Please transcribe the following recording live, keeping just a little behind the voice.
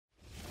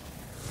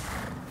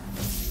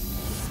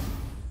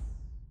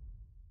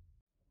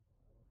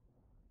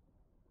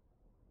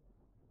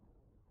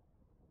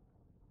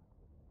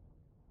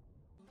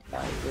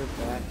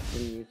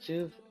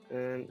YouTube,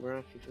 and we're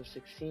on FIFA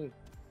 16.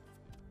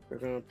 We're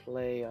gonna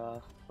play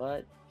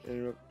FUT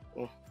and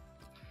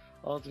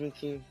Ultimate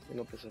Team. We're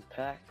gonna open some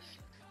packs.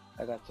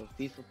 I got some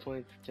FIFA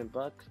points for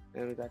 $10,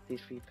 and we got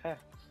these free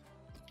packs.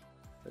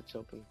 Let's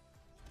open.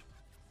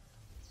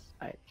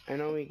 Alright, I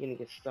know we're gonna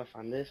get stuff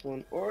on this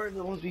one, or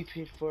the ones we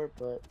paid for,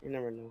 but you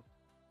never know.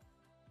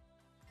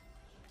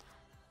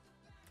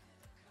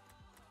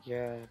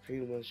 Yeah,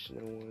 pretty much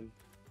no one.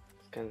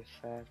 It's kind of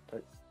sad,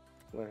 but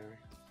whatever.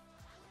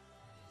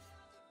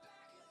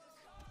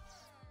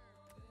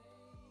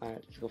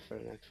 Alright, let's go for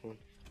the next one.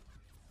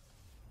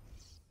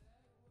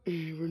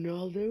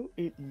 Ronaldo?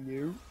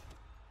 No.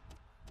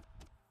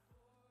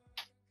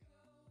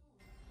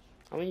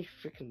 How many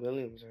freaking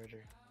Williams are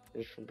there?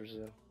 They're from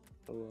Brazil.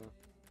 Oh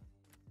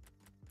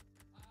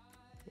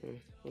wow.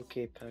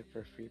 Okay, pack for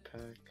a free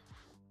pack.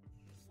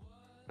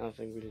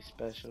 Nothing really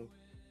special.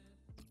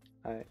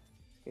 Alright,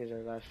 here's our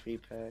last free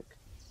pack.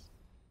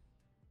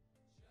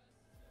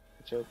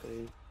 It's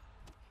opening.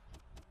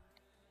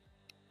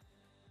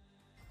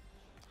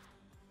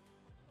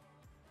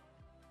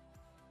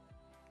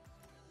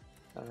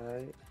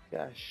 Alright,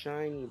 got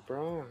shiny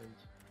bronze.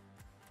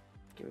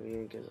 We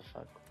didn't give a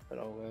fuck, but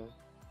oh well.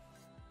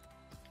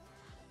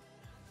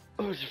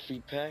 Oh, there's a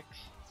free packs.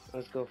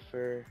 Let's go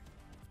for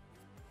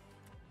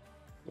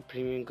the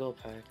premium gold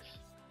packs.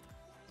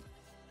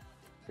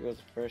 Here goes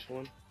the first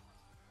one.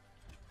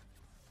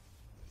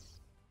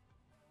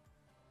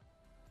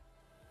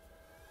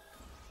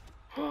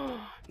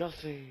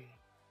 Nothing.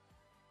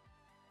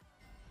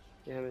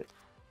 Damn it.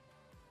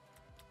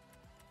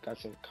 Got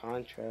some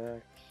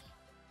contracts.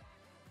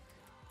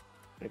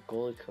 A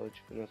goalie coach,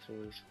 but nothing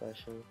really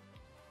special.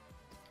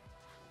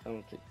 I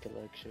don't think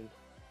collection.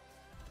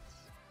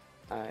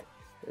 Alright,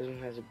 this one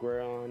has a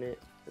Guerrero on it.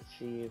 Let's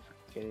see if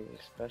we can get anything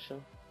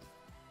special.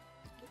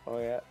 Oh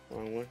yeah,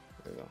 wrong one.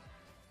 There we go.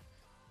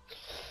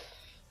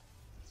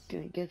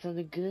 Gonna get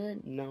something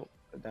good? No,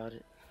 I doubt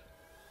it.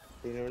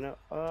 You never know.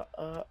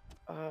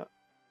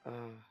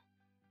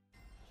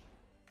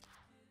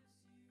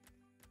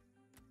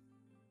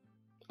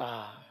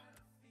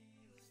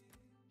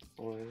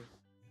 One.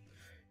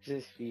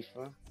 This is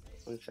FIFA.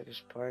 One second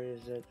part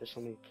is that there's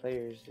so many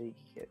players that you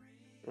can get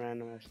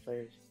random ass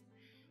players.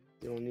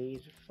 You don't need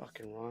the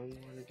fucking wrong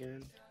one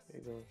again.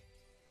 There you go.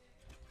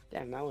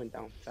 Damn, that went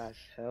down fast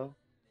as hell.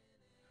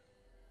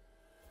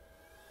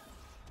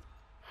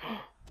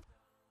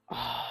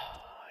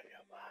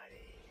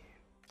 Nobody.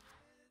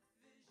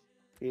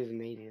 He has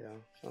made it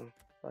though, so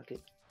fuck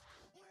it.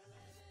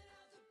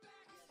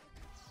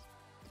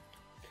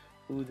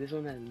 Ooh, this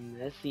one has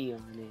Messi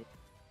on it.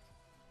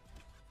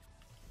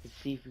 Let's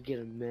see if we get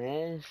a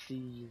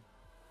Messi.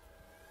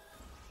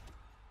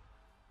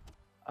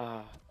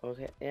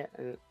 Okay, yeah.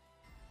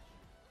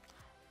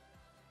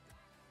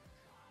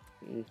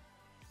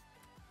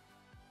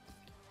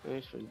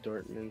 Nice for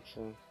Dortmund,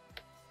 so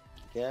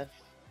yes,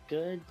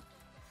 good.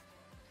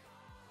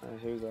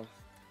 Here we go.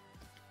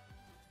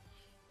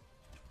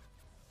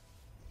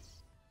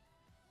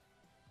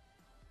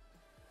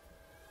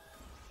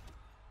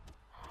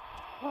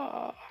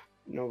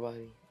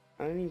 Nobody.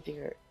 I don't even think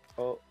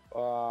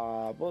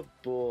what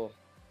bull?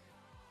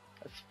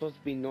 That's supposed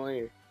to be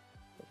Neuer.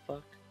 The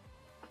fuck?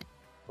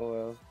 Oh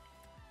well.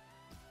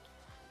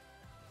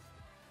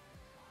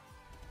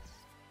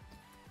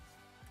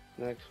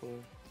 Next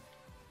one.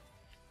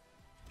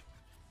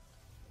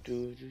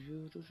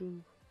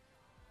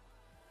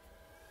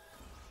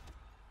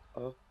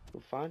 Oh,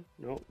 we're fine?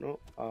 No.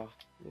 Oh,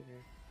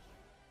 okay.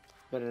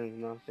 Better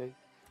than nothing.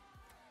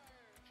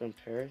 From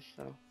Paris,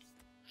 though.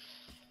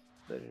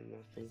 Better than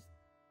nothing.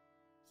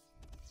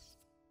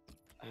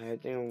 I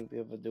think I'm gonna be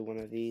able to do one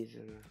of these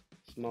in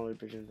a smaller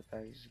version of the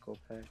package, gold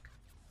pack.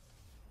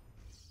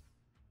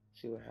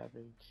 See what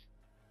happens.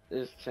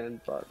 This is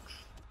 $10. I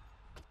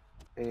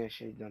think I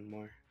should have done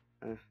more.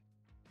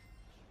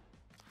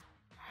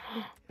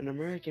 An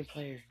American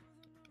player.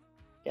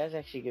 You guys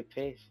actually get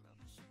paid.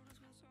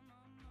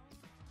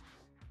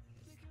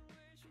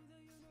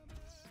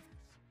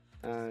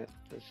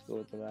 Let's go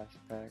with the last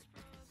pack.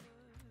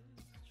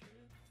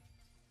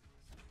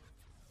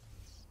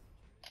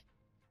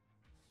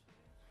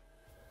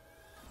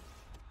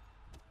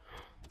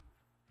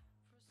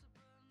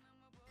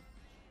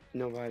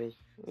 Nobody.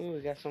 Oh,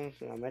 we got someone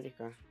from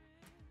America.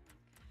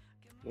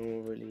 No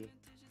one really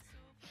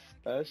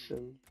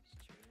special.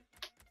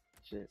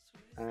 Shit.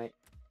 Alright,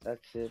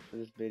 that's it for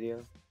this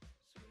video.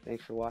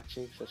 Thanks for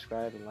watching.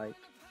 Subscribe and like.